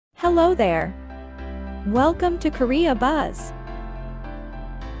Hello there. Welcome to Korea Buzz.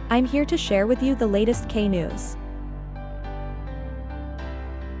 I'm here to share with you the latest K-news.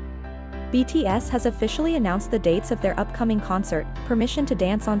 BTS has officially announced the dates of their upcoming concert, Permission to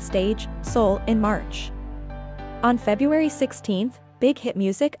Dance on Stage, Seoul, in March. On February 16th, Big Hit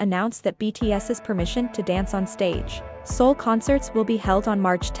Music announced that BTS's Permission to Dance on Stage, Seoul concerts will be held on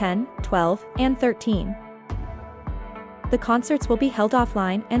March 10, 12, and 13. The concerts will be held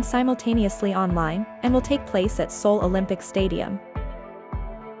offline and simultaneously online, and will take place at Seoul Olympic Stadium.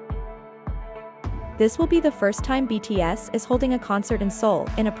 This will be the first time BTS is holding a concert in Seoul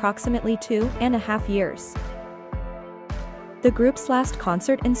in approximately 2.5 years. The group's last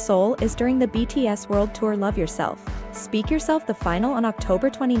concert in Seoul is during the BTS World Tour Love Yourself, Speak Yourself the final on October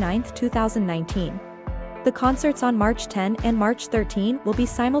 29, 2019. The concerts on March 10 and March 13 will be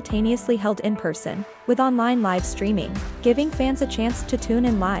simultaneously held in person, with online live streaming, giving fans a chance to tune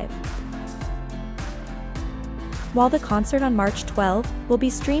in live. While the concert on March 12 will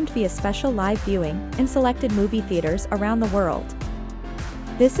be streamed via special live viewing in selected movie theaters around the world.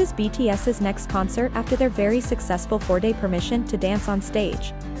 This is BTS's next concert after their very successful 4-day Permission to Dance on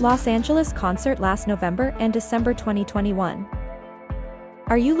Stage, Los Angeles concert last November and December 2021.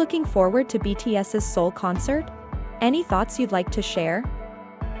 Are you looking forward to BTS's Seoul concert? Any thoughts you'd like to share?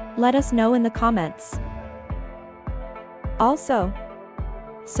 Let us know in the comments. Also,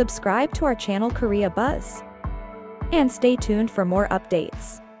 subscribe to our channel Korea Buzz. And stay tuned for more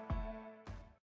updates.